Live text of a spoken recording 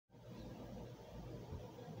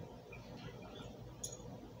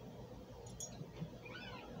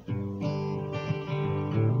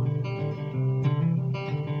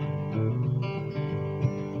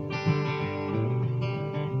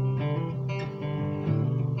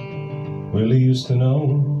Well, he used to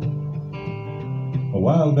know a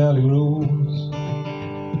wild valley rose.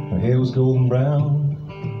 Her hair was golden brown,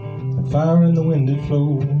 like fire in the wind it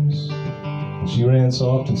flows. And she ran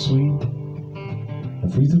soft and sweet,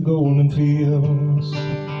 and free through golden fields.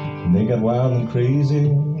 And they got wild and crazy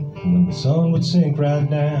when the sun would sink right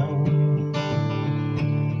down.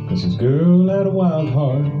 'Cause this girl had a wild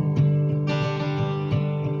heart.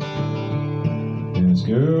 Yeah, this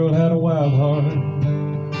girl had a wild heart.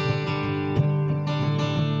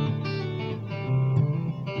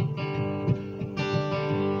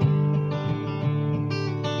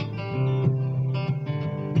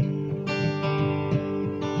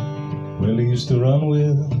 Well, he used to run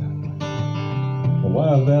with a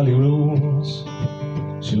wild valley rose.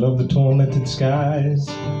 She loved the tormented skies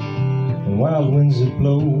and wild winds that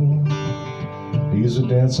blow. These would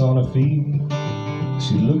dance on her feet.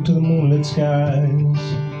 She'd look to the moonlit skies.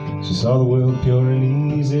 She saw the world pure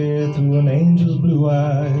and easy through an angel's blue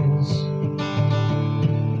eyes.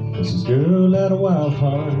 'Cause this girl had a wild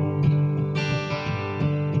heart.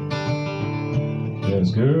 Yeah,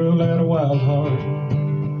 this girl had a wild heart.